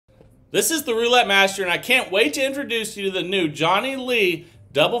This is the Roulette Master, and I can't wait to introduce you to the new Johnny Lee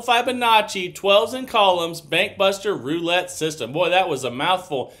Double Fibonacci 12s and columns Bank Buster Roulette system. Boy, that was a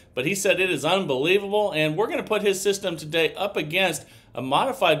mouthful, but he said it is unbelievable, and we're going to put his system today up against a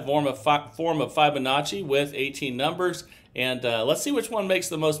modified form of Fibonacci with 18 numbers, and let's see which one makes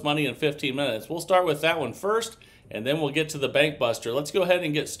the most money in 15 minutes. We'll start with that one first, and then we'll get to the Bank Buster. Let's go ahead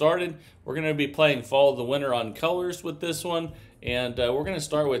and get started. We're going to be playing Follow the Winner on colors with this one, and we're going to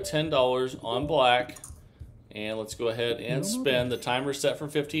start with $10 on black. And let's go ahead and spin. The timer's set for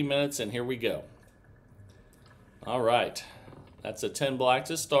 15 minutes, and here we go. All right, that's a 10 black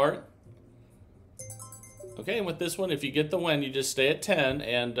to start. Okay, and with this one, if you get the win, you just stay at 10,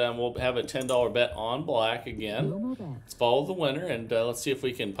 and we'll have a $10 bet on black again. Let's follow the winner, and let's see if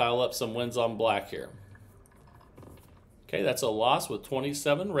we can pile up some wins on black here. Okay, that's a loss with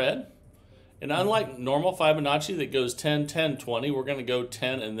 27 red. And unlike normal Fibonacci that goes 10, 10, 20, we're going to go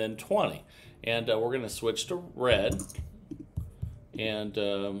 10 and then 20. And we're going to switch to red. And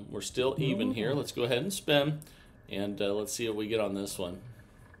we're still even here. Let's go ahead and spin. And let's see what we get on this one.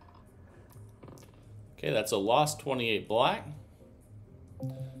 Okay, that's a loss, 28 black.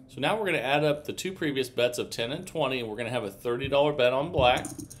 So now we're going to add up the two previous bets of 10 and 20. And we're going to have a $30 bet on black.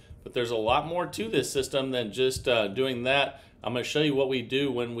 But there's a lot more to this system than just doing that. I'm going to show you what we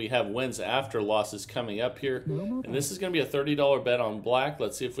do when we have wins after losses coming up here. And this is going to be a $30 bet on black.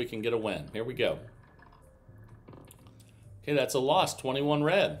 Let's see if we can get a win. Here we go. Okay, that's a loss, 21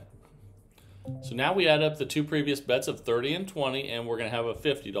 red. So now we add up the two previous bets of 30 and 20, and we're going to have a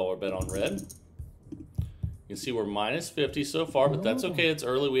 $50 bet on red. You can see we're minus 50 so far, but that's okay. It's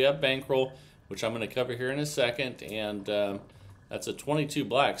early. We have bankroll, which I'm going to cover here in a second, and that's a 22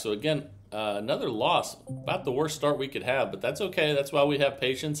 black. So again, another loss, about the worst start we could have, but that's okay. That's why we have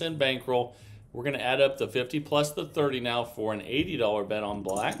patience and bankroll. We're going to add up the 50 plus the 30 now for an $80 bet on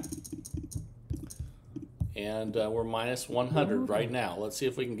black. And we're minus 100 right now. Let's see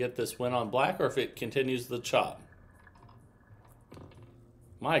if we can get this win on black or if it continues the chop.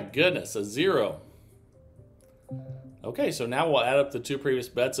 My goodness, a 0. Okay, so now we'll add up the two previous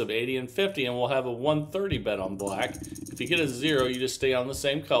bets of 80 and 50, and we'll have a 130 bet on black. If you get a 0, you just stay on the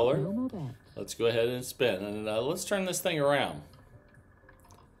same color. Let's go ahead and spin, and let's turn this thing around.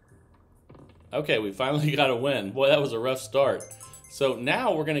 Okay, we finally got a win. Boy, that was a rough start. So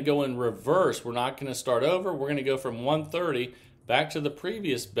now we're going to go in reverse. We're not going to start over. We're going to go from 130 back to the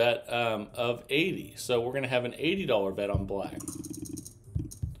previous bet of 80. So we're going to have an $80 bet on black.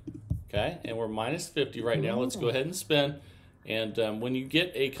 Okay, and we're minus 50 right now. Let's go ahead and spin. And when you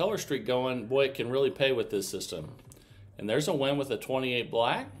get a color streak going, boy, it can really pay with this system. And there's a win with a 28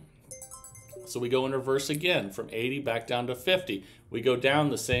 black. So we go in reverse again from 80 back down to 50. We go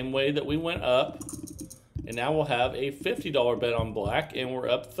down the same way that we went up. And now we'll have a $50 bet on black, and we're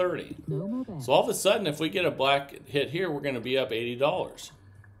up 30. So all of a sudden, if we get a black hit here, we're going to be up $80.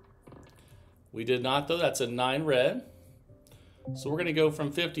 We did not, though. That's a 9 red. So we're going to go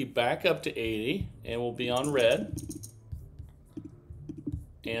from 50 back up to 80, and we'll be on red.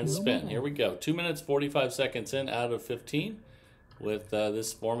 And spin. Here we go. 2 minutes, 45 seconds in out of 15 with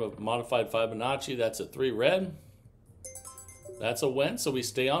this form of modified Fibonacci. That's a 3 red. That's a win, so we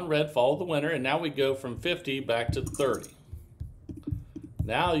stay on red, follow the winner, and now we go from 50 back to 30.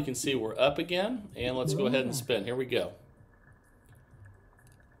 Now you can see we're up again, and let's go ahead and spin. Here we go.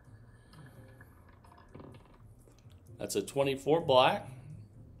 That's a 24 black,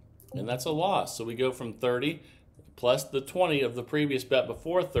 and that's a loss. So we go from 30 plus the 20 of the previous bet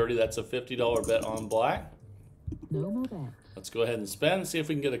before 30. That's a $50 bet on black. Let's go ahead and spin and see if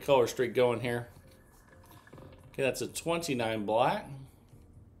we can get a color streak going here. Okay, that's a 29 black.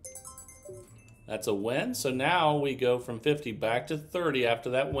 That's a win. So now we go from 50 back to 30 after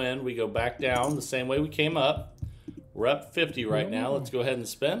that win. We go back down the same way we came up. We're up 50 right now. Let's go ahead and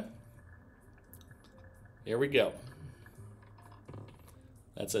spin. Here we go.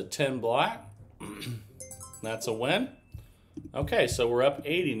 That's a 10 black. That's a win. Okay, so we're up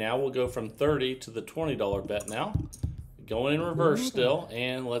 80 now. We'll go from 30 to the $20 bet now. Going in reverse still,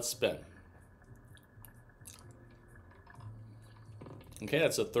 and let's spin. Okay,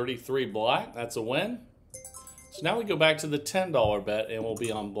 that's a 33 black. That's a win. So now we go back to the $10 bet, and we'll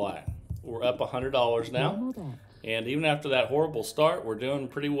be on black. We're up $100 now. And even after that horrible start, we're doing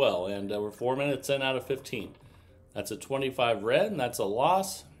pretty well. And we're 4 minutes in out of 15. That's a 25 red, and that's a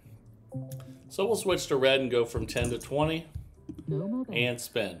loss. So we'll switch to red and go from 10 to 20. And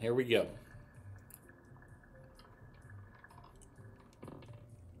spin. Here we go.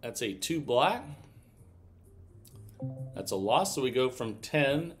 That's a 2 black. That's a loss, so we go from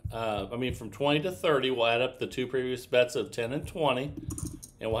 20 to 30. We'll add up the two previous bets of 10 and 20.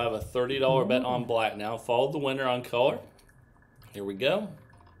 And we'll have a $30 bet on black now. Follow the winner on color. Here we go.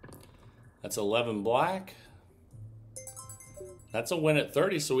 That's 11 black. That's a win at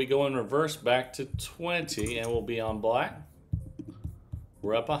 30, so we go in reverse back to 20, and we'll be on black.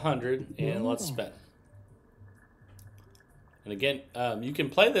 We're up 100, and let's spin. And again, you can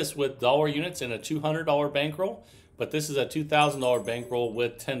play this with dollar units in a $200 bankroll, but this is a $2,000 bankroll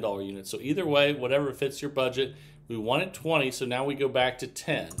with $10 units. So either way, whatever fits your budget. We won at 20, so now we go back to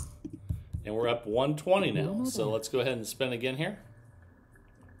 10. And we're up 120 now. So let's go ahead and spin again here.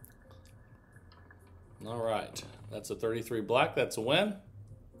 All right, that's a 33 black. That's a win.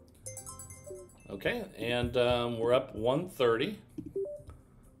 Okay, and we're up 130.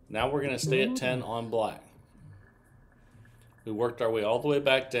 Now we're going to stay at 10 on black. We worked our way all the way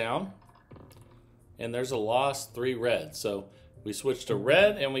back down. And there's a loss, 3 red. So we switch to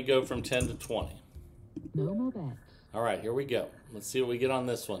red, and we go from 10 to 20. No more bets. All right, here we go. Let's see what we get on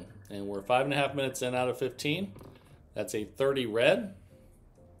this one. And we're 5.5 minutes in out of 15. That's a 30 red.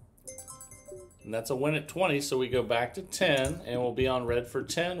 And that's a win at 20, so we go back to 10, and we'll be on red for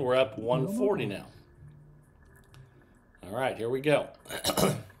 10. We're up 140 now. All right, here we go.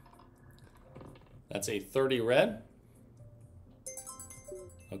 That's a 30 red.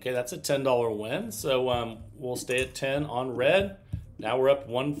 Okay, that's a $10 win, so we'll stay at 10 on red. Now we're up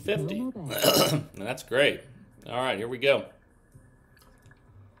 150, and that's great. All right, here we go.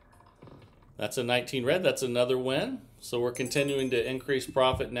 That's a 19 red. That's another win. So we're continuing to increase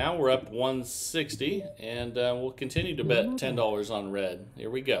profit now. We're up 160, and we'll continue to bet $10 on red.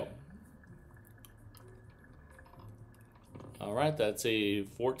 Here we go. All right, that's a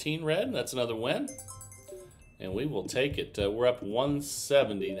 14 red. That's another win. And we will take it. We're up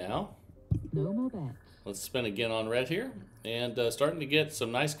 170 now. No more bets. Let's spin again on red here. And starting to get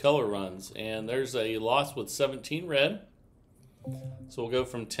some nice color runs. And there's a loss with 17 red. So we'll go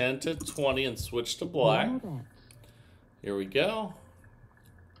from 10 to 20 and switch to black. Here we go.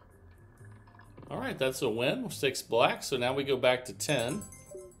 All right, that's a win. 6 black. So now we go back to 10.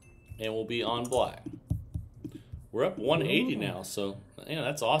 And we'll be on black. We're up 180 now. So, yeah,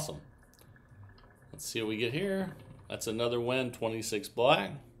 that's awesome. Let's see what we get here. That's another win, 26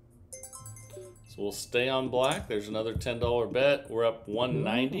 black. So we'll stay on black. There's another $10 bet. We're up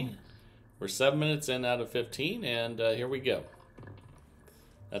 190. We're 7 minutes in out of 15, and here we go.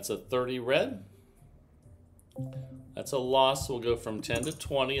 That's a 30 red. That's a loss. We'll go from 10 to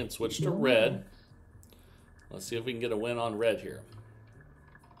 20 and switch to red. Let's see if we can get a win on red here.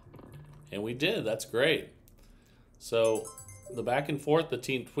 And we did. That's great. So the back and forth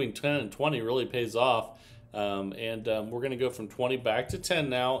between 10 and 20 really pays off. We're going to go from 20 back to 10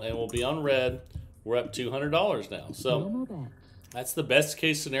 now, and we'll be on red. We're up $200 now. So that's the best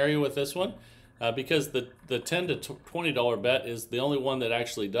case scenario with this one, because the $10 to $20 bet is the only one that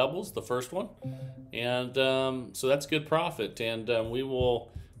actually doubles, the first one. And so that's good profit. And we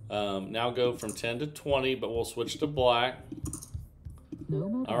will now go from 10 to 20, but we'll switch to black.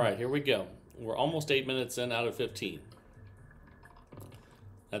 All right, here we go. We're almost 8 minutes in out of 15.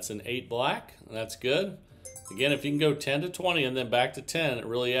 That's an 8 black. That's good. Again, if you can go 10 to 20 and then back to 10, it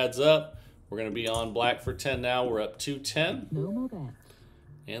really adds up. We're going to be on black for 10 now. We're up 210. No more bets.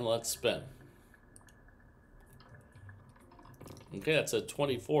 And let's spin. Okay, that's a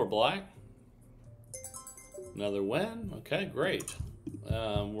 24 black. Another win. Okay, great.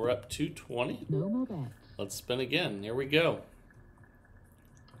 We're up 220. No more bets. Let's spin again. Here we go.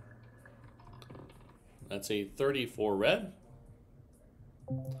 That's a 34 red.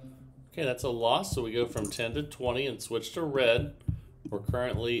 Okay, that's a loss, so we go from 10 to 20 and switch to red. We're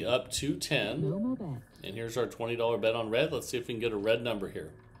currently up to 10. No more bets. And here's our $20 bet on red. Let's see if we can get a red number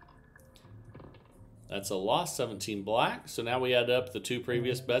here. That's a loss, 17 black. So now we add up the two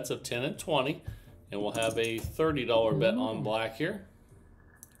previous bets of 10 and 20, and we'll have a $30 bet on black here.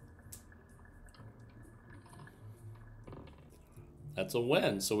 That's a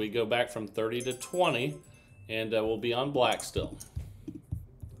win. So we go back from 30 to 20, and we'll be on black still.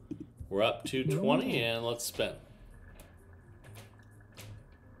 We're up to 20, and let's spin.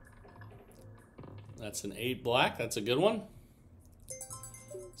 That's an 8 black. That's a good one.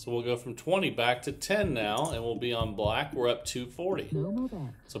 So we'll go from 20 back to 10 now, and we'll be on black. We're up 240. No more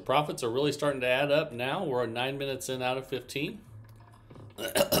bets. So profits are really starting to add up now. We're 9 minutes in out of 15.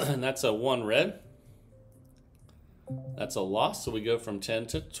 And that's a 1 red. That's a loss, so we go from 10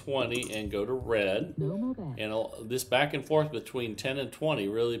 to 20 and go to red. No more bets. And this back and forth between 10 and 20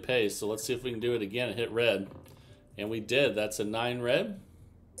 really pays. So let's see if we can do it again and hit red. And we did. That's a 9 red.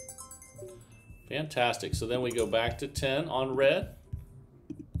 Fantastic. So then we go back to 10 on red.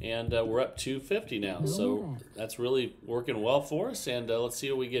 And we're up 250 now. So that's really working well for us. And let's see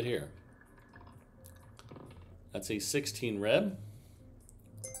what we get here. That's a 16 red.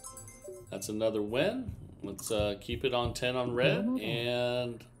 That's another win. Let's keep it on 10 on red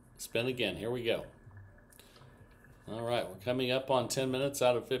and spin again. Here we go. All right, we're coming up on 10 minutes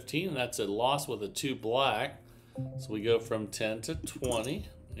out of 15. And that's a loss with a 2 black. So we go from 10 to 20.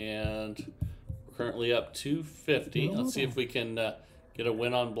 And we're currently up 250. Let's see if we can get a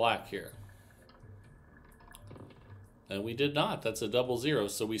win on black here. And we did not. That's a double 0.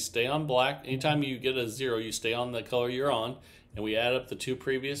 So we stay on black. Anytime you get a 0, you stay on the color you're on. And we add up the 2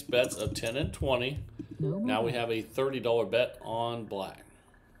 previous bets of 10 and 20. Now we have a $30 bet on black.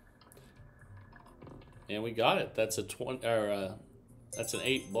 And we got it. That's a 20 or that's an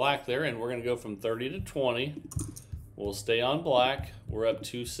 8 black there, and we're going to go from 30 to 20. We'll stay on black. We're up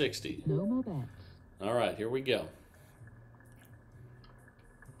 260. No more bets. All right, here we go.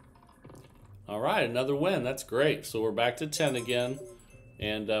 All right, another win. That's great. So we're back to 10 again,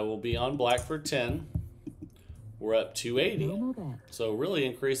 and we'll be on black for 10. We're up 280. No more bets. So really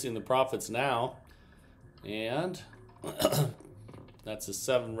increasing the profits now. And that's a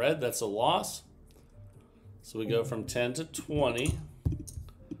 7 red. That's a loss. So we go from 10 to 20.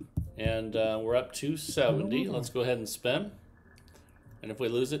 And we're up 270. Let's go ahead and spin. And if we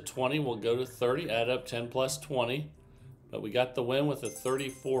lose at 20, we'll go to 30. Add up 10 plus 20. But we got the win with a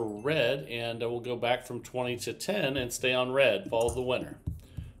 34 red. And we'll go back from 20 to 10 and stay on red. Follow the winner.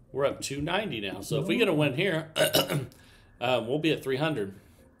 We're up 290 now. So if we get a win here, we'll be at 300.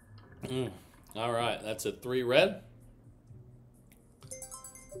 All right, that's a 3 red.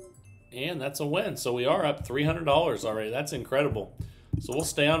 And that's a win. So we are up $300 already. That's incredible. So we'll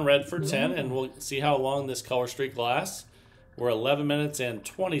stay on red for 10, and we'll see how long this color streak lasts. We're 11 minutes and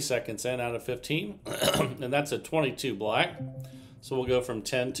 20 seconds in out of 15, and that's a 22 black. So we'll go from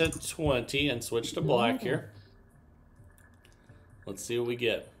 10 to 20 and switch to black here. Let's see what we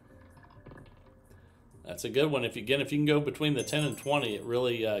get. That's a good one. If you can go between the 10 and 20, it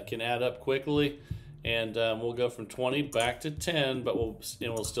really can add up quickly. And we'll go from 20 back to 10, but we'll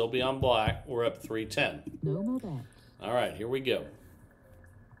still be on black. We're up 310. No more bets. All right, here we go.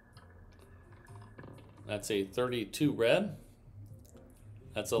 That's a 32 red.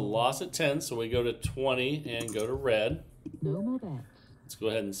 That's a loss at 10, so we go to 20 and go to red. No more bets. Let's go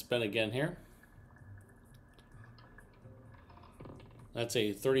ahead and spin again here. That's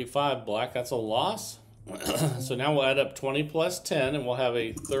a 35 black. That's a loss. So now we'll add up 20 plus 10, and we'll have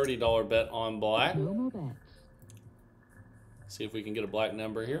a $30 bet on black. No more bets. See if we can get a black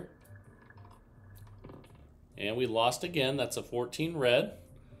number here. And we lost again. That's a 14 red.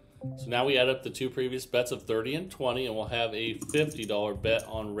 So now we add up the 2 previous bets of 30 and 20, and we'll have a $50 bet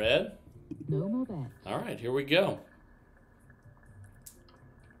on red. No more bets. All right, here we go.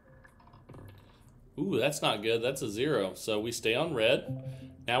 Ooh, that's not good. That's a 0. So we stay on red.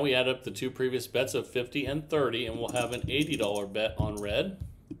 Now we add up the 2 previous bets of 50 and 30, and we'll have an $80 bet on red.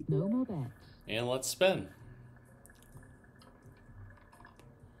 No more bets. And let's spin.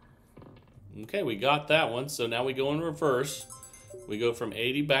 Okay, we got that one. So now we go in reverse. We go from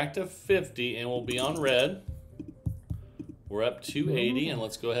 80 back to 50, and we'll be on red. We're up 280, and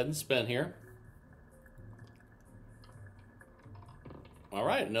let's go ahead and spin here. All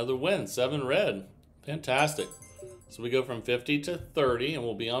right, another win, 7 red. Fantastic. So we go from 50 to 30, and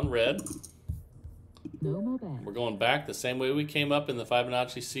we'll be on red. No more bets. We're going back the same way we came up in the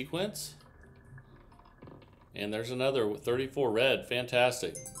Fibonacci sequence. And there's another 34 red.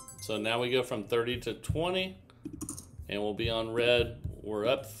 Fantastic. So now we go from 30 to 20, and we'll be on red. We're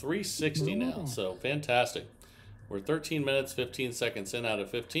up 360 now, so fantastic. We're 13 minutes, 15 seconds in out of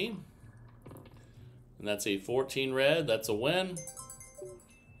 15. And that's a 14 red. That's a win.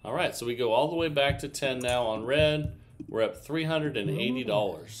 All right, so we go all the way back to 10 now on red. We're up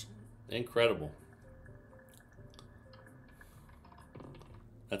 $380. Incredible.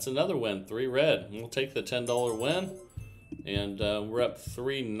 That's another win, 3 red. We'll take the $10 win, and we're up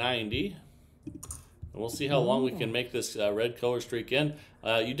 $390. And we'll see how long we can make this red color streak in.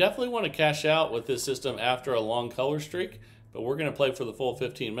 You definitely want to cash out with this system after a long color streak, but we're going to play for the full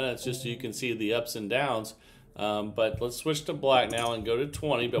 15 minutes just so you can see the ups and downs. But let's switch to black now and go to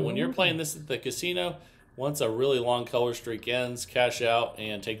 20. But when you're playing this at the casino, once a really long color streak ends, cash out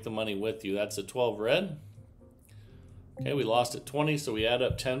and take the money with you. That's a 12 red. Okay, we lost at 20, so we add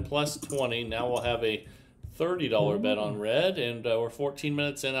up 10 plus 20. Now we'll have a $30 bet on red, and we're 14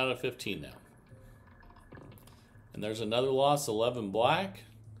 minutes in out of 15 now. And there's another loss, 11 black.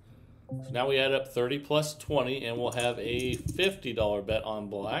 So now we add up 30 plus 20, and we'll have a $50 bet on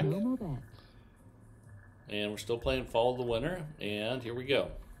black. No more bets. And we're still playing Follow the Winner, and here we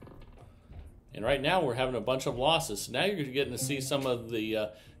go. And right now we're having a bunch of losses. So now you're getting to see some of the,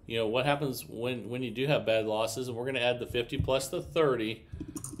 what happens when you do have bad losses. And we're going to add the 50 plus the 30.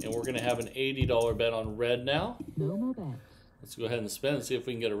 And we're going to have an $80 bet on red now. No more bets. Let's go ahead and spin and see if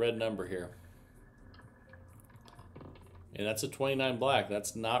we can get a red number here. And that's a 29 black.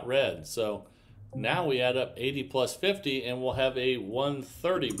 That's not red. So now we add up 80 plus 50 and we'll have a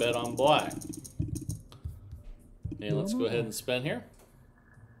 130 bet on black. And let's go ahead and spin here.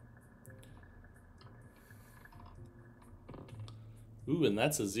 Ooh, and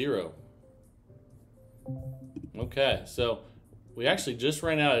that's a 0. Okay, so we actually just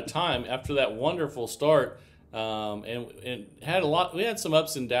ran out of time after that wonderful start, and had a lot. We had some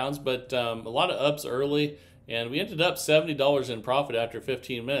ups and downs, but a lot of ups early, and we ended up $70 in profit after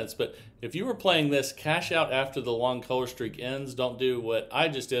 15 minutes. But if you were playing this, cash out after the long color streak ends. Don't do what I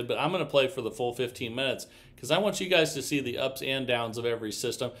just did, but I'm going to play for the full 15 minutes because I want you guys to see the ups and downs of every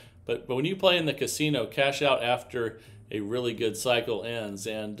system. But when you play in the casino, cash out after a really good cycle ends,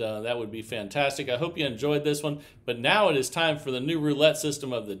 and that would be fantastic. I hope you enjoyed this one, but now it is time for the new roulette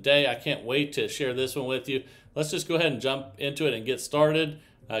system of the day. I can't wait to share this one with you. Let's just go ahead and jump into it and get started.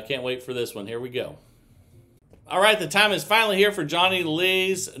 I can't wait for this one. Here we go. All right, the time is finally here for Johnny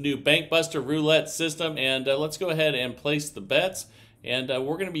Lee's new Bank Buster roulette system, and let's go ahead and place the bets. And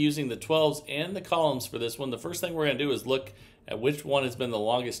we're going to be using the 12s and the columns for this one. The first thing we're going to do is look at which one has been the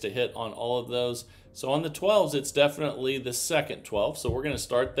longest to hit on all of those. So on the 12s, it's definitely the second 12. So we're going to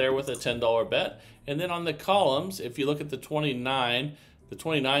start there with a $10 bet. And then on the columns, if you look at the 29, the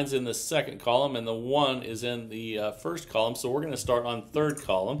 29 is in the second column and the 1 is in the first column. So we're going to start on third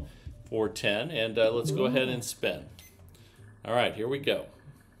column for 10. And let's go ahead and spin. All right, here we go.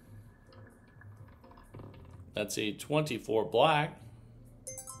 That's a 24 black.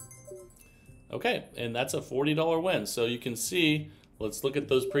 Okay, and that's a $40 win. So you can see, let's look at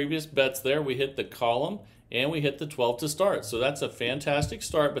those previous bets there. We hit the column and we hit the 12 to start. So that's a fantastic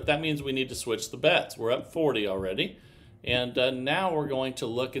start, but that means we need to switch the bets. We're up 40 already. And now we're going to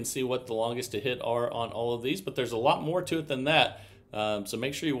look and see what the longest to hit are on all of these, but there's a lot more to it than that. So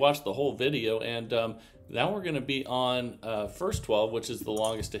make sure you watch the whole video. And now we're going to be on first 12, which is the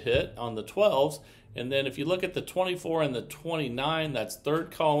longest to hit on the 12s. And then if you look at the 24 and the 29, that's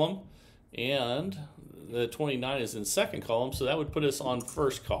third column. And the 29 is in second column, so that would put us on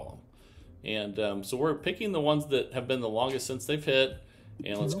first column. And so we're picking the ones that have been the longest since they've hit,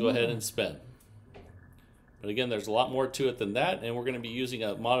 and let's go ahead and spin. But again, there's a lot more to it than that, and we're going to be using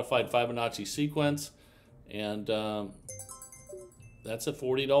a modified Fibonacci sequence, and that's a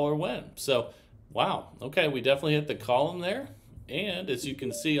 $40 win. So, wow, okay, we definitely hit the column there, and as you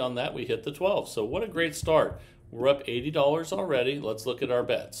can see on that, we hit the 12. So what a great start. We're up $80 already. Let's look at our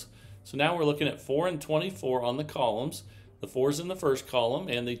bets. So now we're looking at 4 and 24 on the columns. The 4's in the first column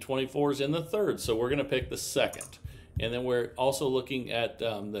and the 24's in the third. So we're going to pick the second. And then we're also looking at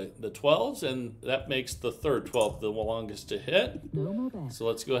the 12s, and that makes the third 12 the longest to hit. So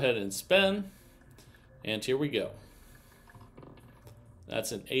let's go ahead and spin. And here we go.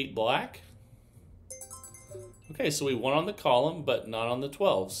 That's an 8 black. Okay, so we won on the column, but not on the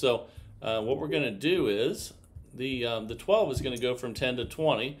 12. So what we're going to do is the 12 is going to go from 10 to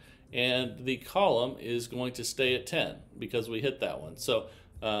 20. And the column is going to stay at 10 because we hit that one. So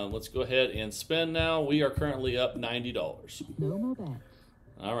let's go ahead and spin now. We are currently up $90. No more bets.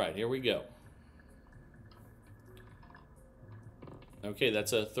 All right, here we go. Okay,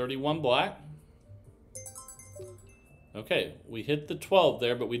 that's a 31 black. Okay, we hit the 12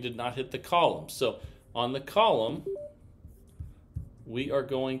 there, but we did not hit the column. So on the column, we are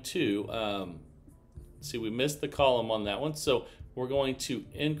going to, see, we missed the column on that one. So we're going to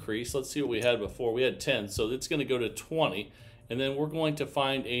increase. Let's see what we had before. We had 10, so it's going to go to 20. And then we're going to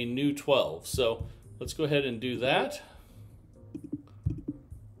find a new 12. So let's go ahead and do that.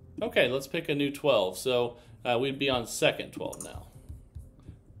 Okay, let's pick a new 12. So we'd be on second 12 now.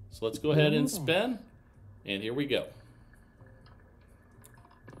 So let's go ahead and spin. And here we go.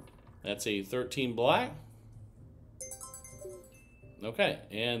 That's a 13 black. Okay,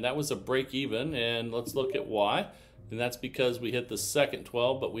 and that was a break even. And let's look at why. And that's because we hit the second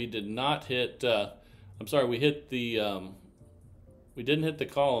 12, but we did not hit, I'm sorry, we hit the, we didn't hit the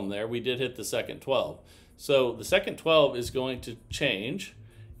column there. We did hit the second 12. So the second 12 is going to change,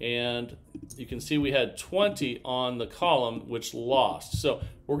 and you can see we had 20 on the column, which lost. So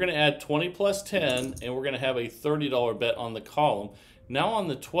we're going to add 20 plus 10, and we're going to have a $30 bet on the column. Now on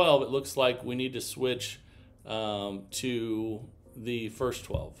the 12, it looks like we need to switch to the first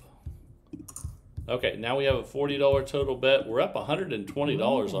 12. Okay, now we have a $40 total bet. We're up $120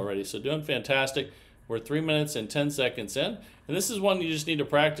 already, so doing fantastic. We're 3 minutes and 10 seconds in. And this is one you just need to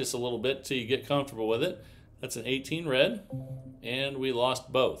practice a little bit till you get comfortable with it. That's an 18 red, and we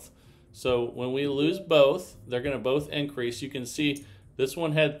lost both. So when we lose both, they're going to both increase. You can see this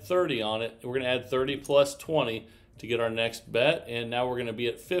one had 30 on it. We're going to add 30 plus 20 to get our next bet, and now we're going to be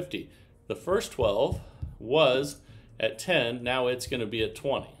at 50. The first 12 was at 10. Now it's going to be at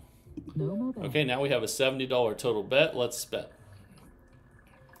 20. No more bet. Okay, now we have a $70 total bet. Let's spin.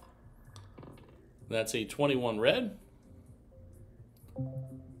 That's a 21 red.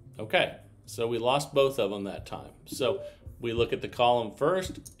 Okay, so we lost both of them that time. So we look at the column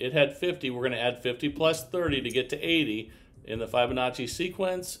first. It had 50. We're going to add 50 plus 30 to get to 80 in the Fibonacci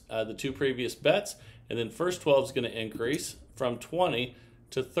sequence, the two previous bets. And then first 12 is going to increase from 20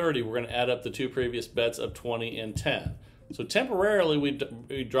 to 30. We're going to add up the two previous bets of 20 and 10. So temporarily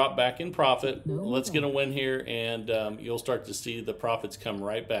we drop back in profit. No Let's bet. get a win here, and you'll start to see the profits come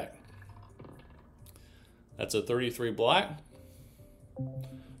right back. That's a 33 black.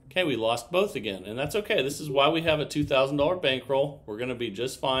 Okay, we lost both again, and that's okay. This is why we have a $2,000 bankroll. We're going to be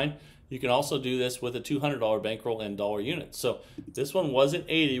just fine. You can also do this with a $200 bankroll in dollar units. So this one was at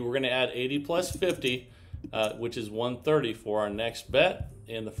 80. We're going to add 80 plus 50, which is 130 for our next bet.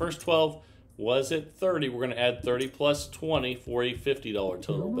 And the first 12 was at 30. We're going to add 30 plus 20 for a $50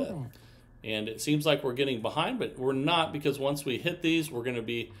 total bet. And it seems like we're getting behind, but we're not, because once we hit these, we're going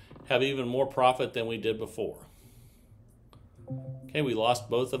to have even more profit than we did before. Okay, we lost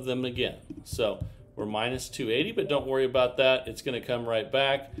both of them again. So we're minus 280, but don't worry about that. It's going to come right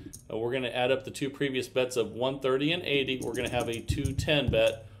back. We're going to add up the two previous bets of 130 and 80. We're going to have a 210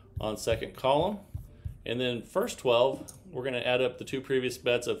 bet on second column. And then first 12, we're going to add up the two previous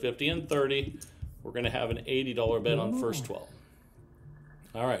bets of 50 and 30. We're going to have an $80 bet on first 12.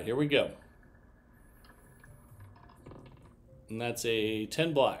 All right, here we go. And that's a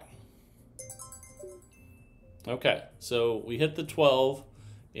 10 black. Okay, so we hit the 12,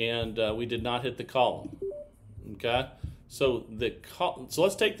 and we did not hit the column. Okay, so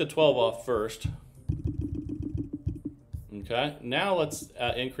let's take the 12 off first. Okay, now let's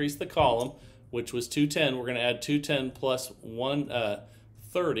increase the column, which was 210. We're going to add 210 plus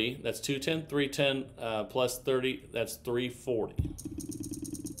 130. That's 210, 310 plus 30. That's 340.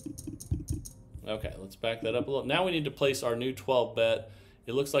 Okay, let's back that up a little. Now we need to place our new 12 bet.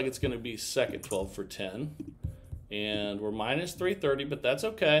 It looks like it's going to be second 12 for 10. And we're minus 330, but that's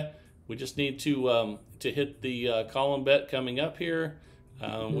okay. We just need to hit the column bet coming up here.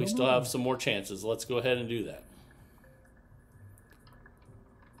 We still have some more chances. Let's go ahead and do that.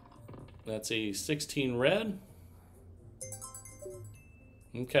 That's a 16 red.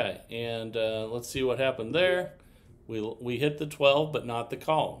 Okay, and let's see what happened there. We hit the 12, but not the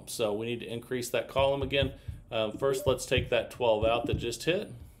column. So we need to increase that column again. First, let's take that 12 out that just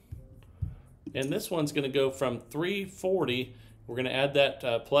hit. And this one's going to go from 340. We're going to add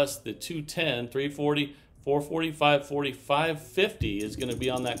that plus the 210, 340, 440, 540, 550 is going to be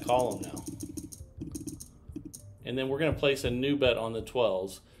on that column now. And then we're going to place a new bet on the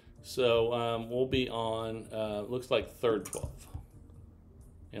 12s. So we'll be on, looks like third 12.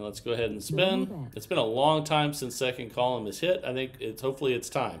 And let's go ahead and spin. It's been a long time since second column is hit. I think hopefully it's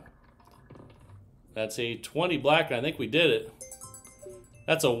time. That's a 20 black, and I think we did it.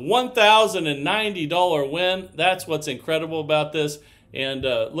 That's a $1,090 win. That's what's incredible about this. And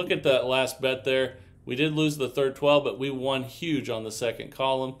look at that last bet there. We did lose the third 12, but we won huge on the second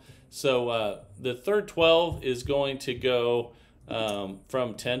column. So the third 12 is going to go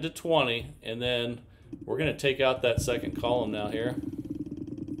from 10 to 20, and then we're going to take out that second column now here.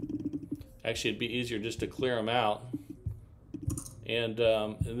 Actually, it'd be easier just to clear them out. And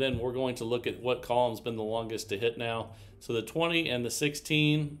then we're going to look at what column's been the longest to hit now. So the 20 and the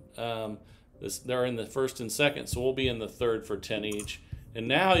 16, they're in the first and second, so we'll be in the third for 10 each. And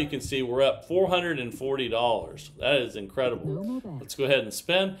now you can see we're up $440. That is incredible. Let's go ahead and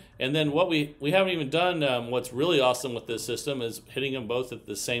spin. And then what we haven't even done, what's really awesome with this system is hitting them both at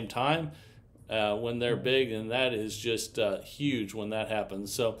the same time when they're big, and that is just huge when that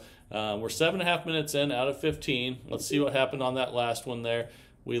happens. So we're 7.5 minutes in out of 15. Let's see what happened on that last one there.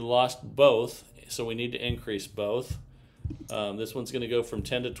 We lost both, so we need to increase both. This one's going to go from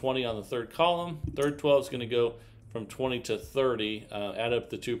 10 to 20 on the third column. Third 12 is going to go from 20 to 30. Add up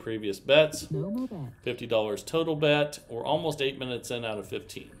the two previous bets. $50 total bet. We're almost 8 minutes in out of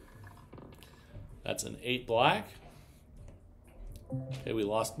 15. That's an 8 black. Okay, we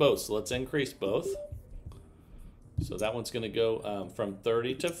lost both, so let's increase both. So that one's going to go from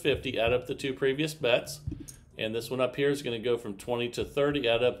 30 to 50. Add up the two previous bets. And this one up here is going to go from 20 to 30.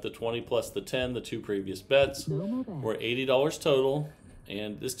 Add up the 20 plus the 10, the two previous bets. We're $80 total.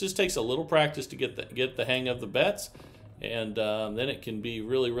 And this just takes a little practice to get the hang of the bets, and then it can be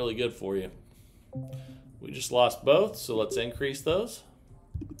really, really good for you. We just lost both, so let's increase those.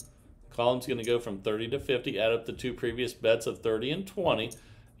 Column's going to go from 30 to 50, add up the two previous bets of 30 and 20.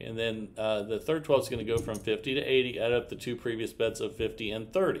 And then the third 12 is going to go from 50 to 80, add up the two previous bets of 50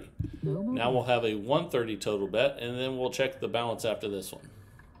 and 30. Now we'll have a 130 total bet, and then we'll check the balance after this one.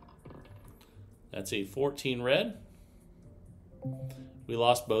 That's a 14 red. We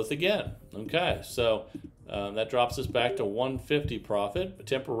lost both again. Okay, so that drops us back to 150 profit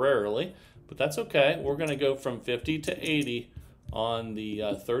temporarily, but that's okay. We're going to go from 50 to 80 on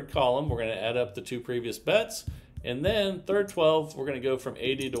the third column. We're going to add up the two previous bets. And then third 12, we're going to go from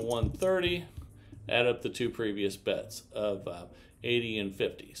 80 to 130, add up the two previous bets of 80 and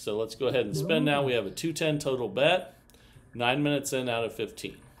 50. So let's go ahead and spin now. We have a 210 total bet, 9 minutes in out of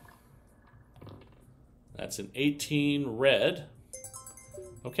 15. That's an 18 red.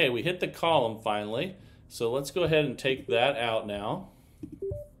 Okay, we hit the column finally. So let's go ahead and take that out now.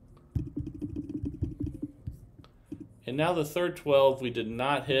 And now the third 12 we did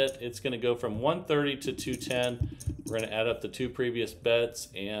not hit. It's going to go from 130 to 210. We're going to add up the two previous bets,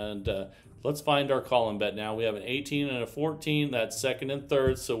 and let's find our column bet now. We have an 18 and a 14. That's second and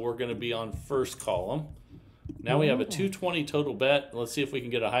third, so we're going to be on first column. Now we have a 220 total bet. Let's see if we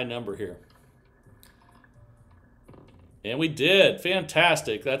can get a high number here. And we did.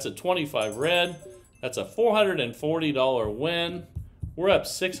 Fantastic. That's a 25 red. That's a $440 win. We're up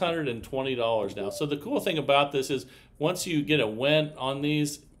 $620 now. So the cool thing about this is once you get a win on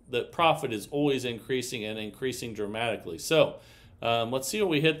these, the profit is always increasing and increasing dramatically. So let's see what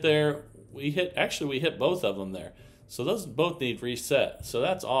we hit there. We hit both of them there. So those both need reset. So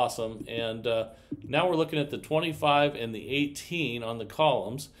that's awesome. And now we're looking at the 25 and the 18 on the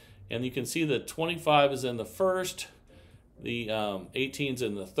columns. And you can see the 25 is in the first, the 18 is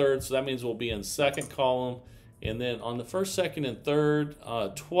in the third. So that means we'll be in second column. And then on the first, second, and third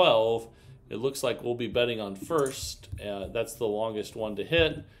 12, it looks like we'll be betting on first. That's the longest one to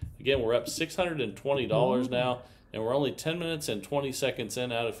hit. Again, we're up $620 now, and we're only 10 minutes and 20 seconds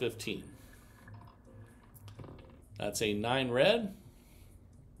in out of 15. That's a 9 red.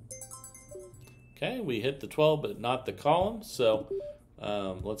 Okay, we hit the 12, but not the column. So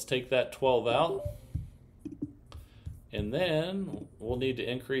let's take that 12 out. And then we'll need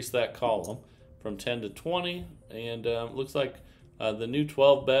to increase that column from 10 to 20, and looks like the new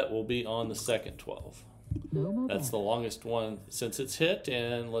 12 bet will be on the second 12. That's the longest one since it's hit,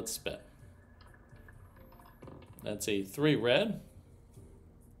 and let's spin. That's a 3 red.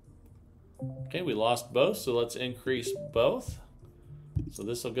 Okay, we lost both, so let's increase both. So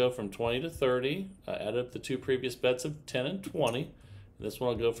this will go from 20 to 30, add up the two previous bets of 10 and 20. This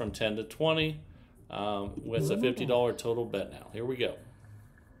one will go from 10 to 20 with a $50 total bet now. Here we go.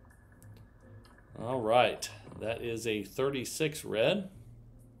 All right, that is a 36 red.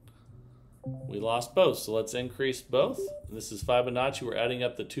 We lost both, so let's increase both. This is Fibonacci. We're adding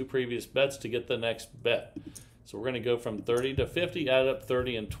up the two previous bets to get the next bet. So we're going to go from 30 to 50, add up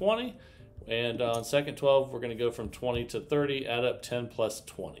 30 and 20. And on second 12, we're going to go from 20 to 30, add up 10 plus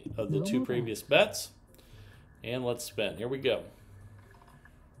 20 of the two previous bets. And let's spin. Here we go.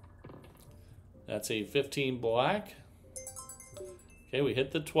 That's a 15 black. Okay, we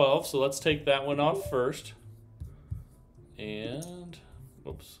hit the 12, so let's take that one off first. And,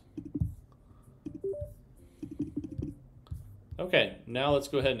 whoops. Okay, now let's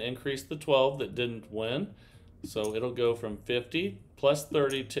go ahead and increase the 12 that didn't win. So it'll go from 50 plus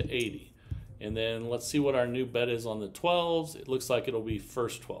 30 to 80. And then let's see what our new bet is on the 12s. It looks like it'll be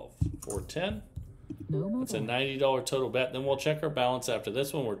first 12 for 10. It's a $90 total bet. Then we'll check our balance after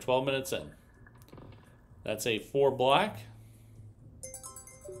this one. We're 12 minutes in. That's a 4 black.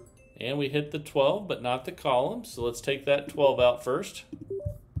 And we hit the 12, but not the column. So let's take that 12 out first.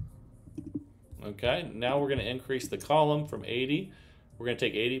 Okay, now we're going to increase the column from 80. We're going to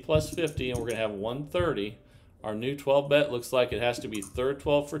take 80 plus 50, and we're going to have 130. Our new 12 bet looks like it has to be third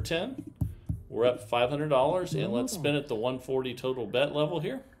 12 for 10. We're up $500, and let's spin at the 140 total bet level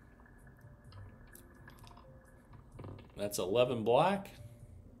here. That's 11 black.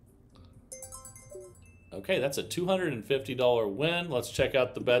 Okay, that's a $250 win. Let's check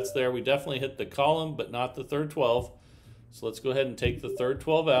out the bets there. We definitely hit the column, but not the third 12. So let's go ahead and take the third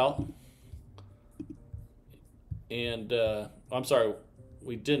 12 out. And, I'm sorry,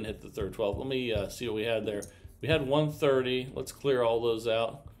 we didn't hit the third 12. Let me see what we had there. We had 130. Let's clear all those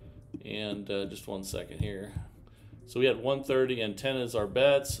out. And just one second here. So we had 130 and 10 as our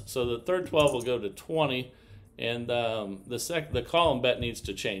bets. So the third 12 will go to 20. And the column bet needs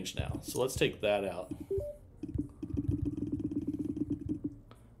to change now. So let's take that out.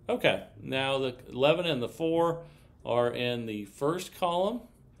 Okay, now the 11 and the 4 are in the first column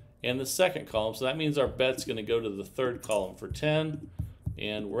and the second column, so that means our bet's going to go to the third column for 10,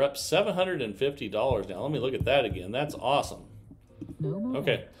 and we're up $750 now. Let me look at that again. That's awesome. No more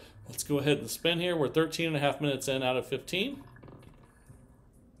Okay, bet. let's go ahead and spin here. We're 13 and a half minutes in out of 15.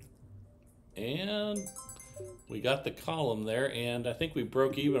 And we got the column there, and I think we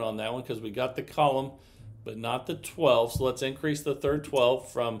broke even on that one because we got the column, but not the 12. So let's increase the third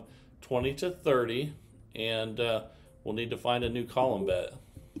 12 from 20 to 30, and we'll need to find a new column bet.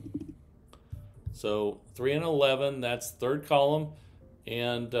 So 3 and 11, that's third column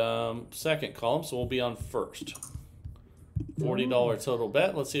and second column, so we'll be on first. $40 total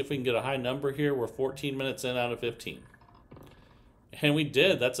bet. Let's see if we can get a high number here. We're 14 minutes in out of 15. And we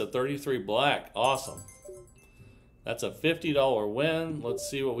did. That's a 33 black. Awesome. That's a $50 win. Let's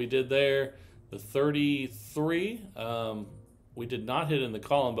see what we did there. The 33, we did not hit in the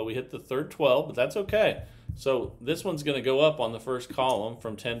column, but we hit the third 12, but that's okay. So this one's going to go up on the first column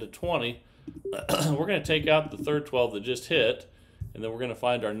from 10 to 20. We're going to take out the third 12 that just hit, and then we're going to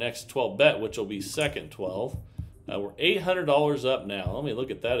find our next 12 bet, which will be second 12. We're $800 up now. Let me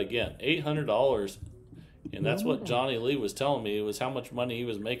look at that again. $800. And that's what Johnny Lee was telling me. It was how much money he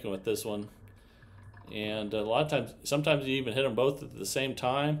was making with this one. And a lot of times, sometimes you even hit them both at the same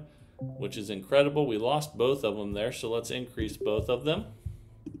time, which is incredible. We lost both of them there, so let's increase both of them.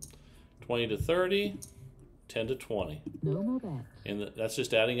 20 to 30, 10 to 20. No more bet. And that's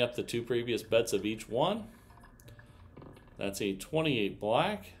just adding up the two previous bets of each one. That's a 28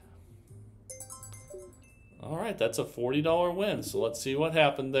 black. All right, that's a $40 win. So let's see what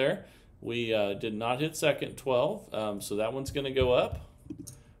happened there. We did not hit second 12, so that one's going to go up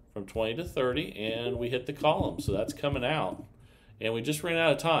from 20 to 30, and we hit the column, so that's coming out. And we just ran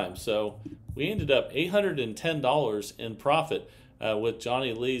out of time, so we ended up $810 in profit with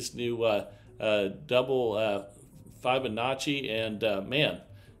Johnny Lee's new double Fibonacci, and man,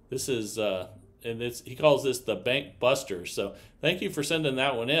 this is he calls this the bank buster. So thank you for sending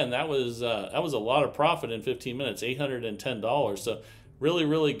that one in. That was a lot of profit in 15 minutes, $810. So really,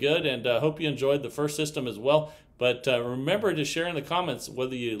 really good, and hope you enjoyed the first system as well. But remember to share in the comments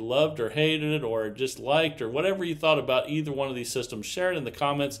whether you loved or hated it or just liked or whatever you thought about either one of these systems. Share it in the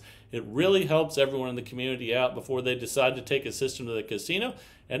comments. It really helps everyone in the community out before they decide to take a system to the casino,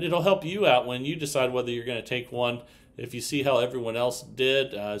 and it'll help you out when you decide whether you're going to take one. If you see how everyone else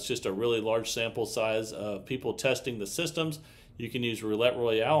did, it's just a really large sample size of people testing the systems. You can use Roulette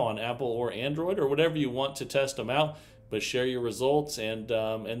Royale on Apple or Android or whatever you want to test them out. But share your results, and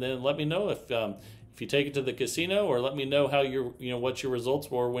then let me know if you take it to the casino, or let me know how what your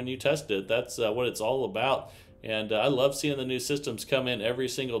results were when you tested it. That's what it's all about. And I love seeing the new systems come in every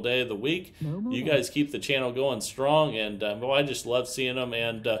single day of the week. You guys keep the channel going strong, and I just love seeing them.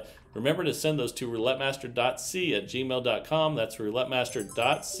 And remember to send those to roulettemaster.c@gmail.com. That's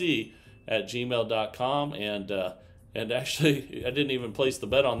roulettemaster.c@gmail.com. And actually, I didn't even place the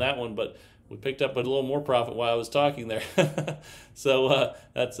bet on that one, but we picked up a little more profit while I was talking there. So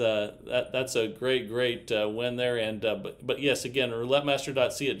that's a great win there. And but yes, again,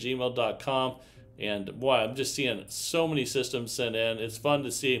 roulettemaster.c@gmail.com. And boy, I'm just seeing so many systems sent in. It's fun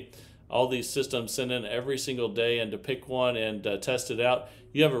to see all these systems sent in every single day, and to pick one and test it out.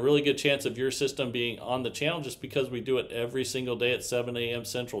 You have a really good chance of your system being on the channel just because we do it every single day at 7 a.m.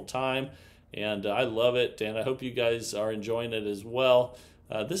 Central Time. And I love it, and I hope you guys are enjoying it as well.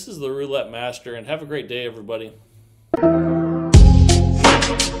 This is the Roulette Master, and have a great day, everybody.